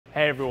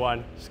Hey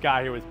everyone,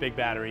 Scott here with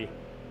BigBattery.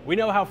 We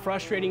know how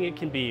frustrating it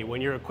can be when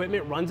your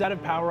equipment runs out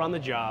of power on the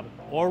job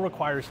or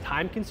requires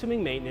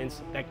time-consuming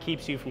maintenance that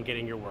keeps you from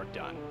getting your work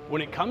done.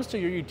 When it comes to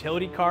your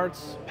utility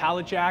carts,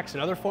 pallet jacks,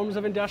 and other forms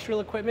of industrial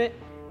equipment,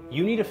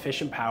 you need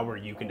efficient power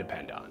you can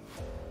depend on.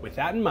 With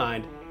that in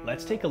mind,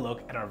 let's take a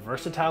look at our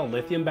versatile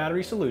lithium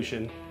battery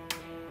solution,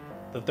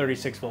 the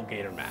 36V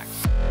Gator Max.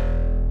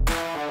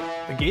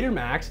 The Gator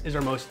Max is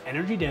our most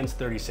energy-dense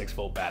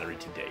 36V battery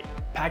to date,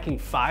 packing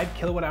 5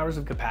 kWh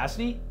of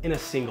capacity in a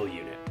single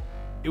unit.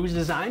 It was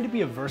designed to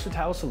be a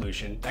versatile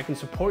solution that can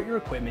support your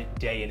equipment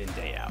day in and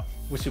day out,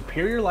 with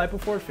superior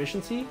LiFePO4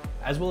 efficiency,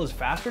 as well as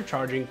faster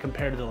charging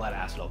compared to the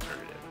lead-acid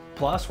alternative.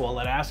 Plus, while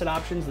lead-acid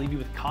options leave you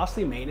with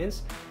costly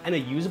maintenance and a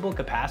usable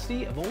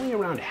capacity of only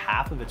around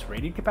half of its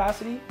rated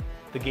capacity,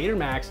 the Gator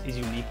Max is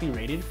uniquely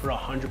rated for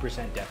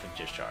 100% depth of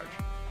discharge.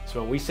 So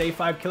when we say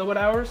 5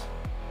 kWh,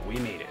 we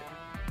mean it.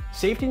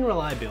 Safety and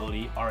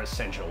reliability are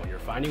essential when you're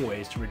finding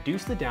ways to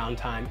reduce the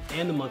downtime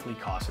and the monthly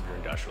cost of your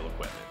industrial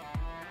equipment.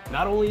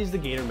 Not only is the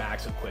Gator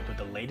Max equipped with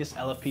the latest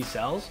LFP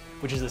cells,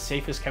 which is the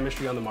safest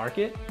chemistry on the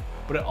market,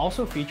 but it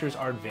also features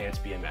our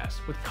advanced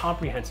BMS with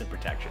comprehensive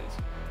protections,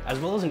 as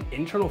well as an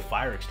internal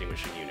fire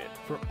extinguishing unit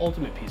for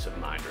ultimate peace of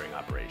mind during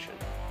operation.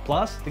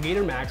 Plus, the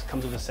Gator Max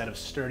comes with a set of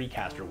sturdy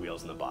caster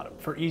wheels in the bottom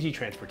for easy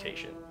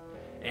transportation.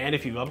 And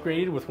if you've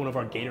upgraded with one of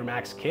our GATOR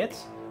Max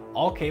kits,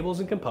 all cables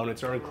and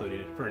components are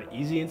included for an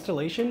easy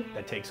installation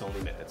that takes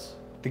only minutes.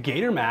 The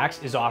Gator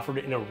Max is offered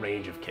in a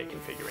range of kit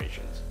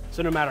configurations,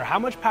 so no matter how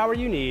much power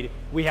you need,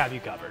 we have you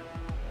covered.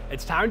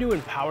 It's time to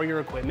empower your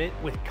equipment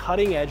with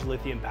cutting-edge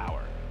lithium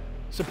power.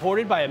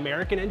 Supported by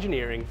American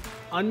engineering,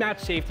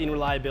 unmatched safety and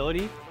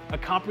reliability, a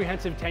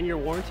comprehensive 10-year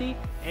warranty,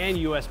 and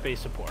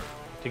US-based support.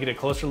 To get a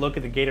closer look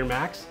at the Gator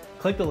Max,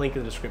 click the link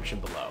in the description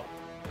below.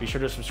 Be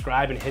sure to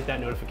subscribe and hit that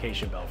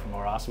notification bell for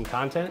more awesome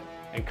content,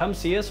 and come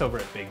see us over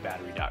at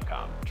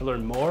BigBattery.com to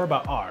learn more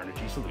about our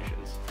energy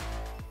solutions.